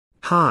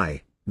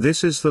Hi,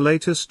 this is the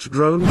latest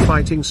drone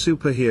fighting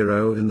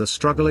superhero in the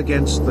struggle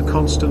against the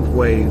constant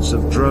waves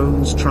of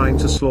drones trying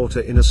to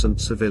slaughter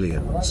innocent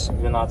civilians.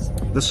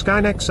 The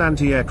Skynex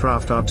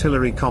anti-aircraft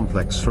artillery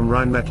complex from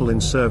Rheinmetall in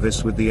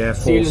service with the Air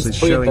Force is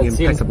showing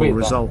impeccable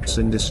results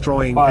in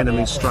destroying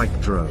enemy strike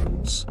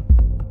drones.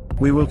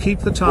 We will keep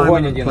the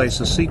time and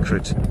place a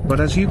secret, but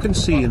as you can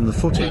see in the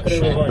footage,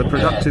 the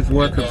productive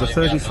work of the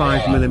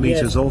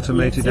 35mm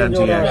automated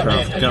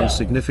anti-aircraft gun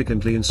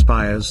significantly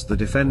inspires the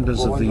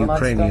defenders of the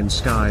Ukrainian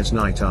skies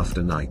night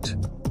after night.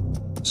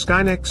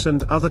 Skynex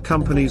and other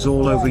companies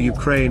all over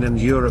Ukraine and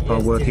Europe are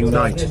working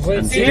night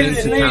and day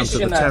to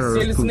counter the terror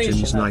of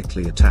Putin's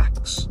nightly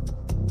attacks.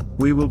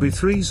 We will be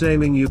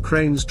aiming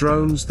Ukraine's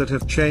drones that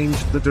have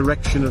changed the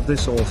direction of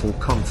this awful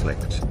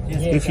conflict.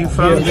 If you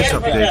found this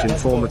update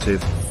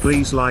informative,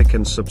 please like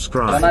and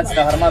subscribe.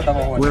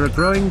 We're a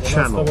growing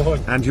channel,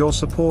 and your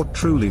support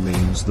truly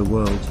means the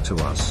world to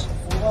us.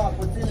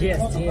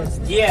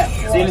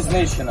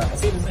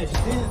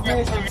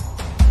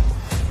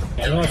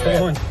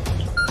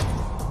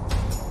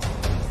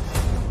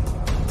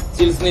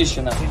 Ціль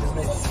знищена.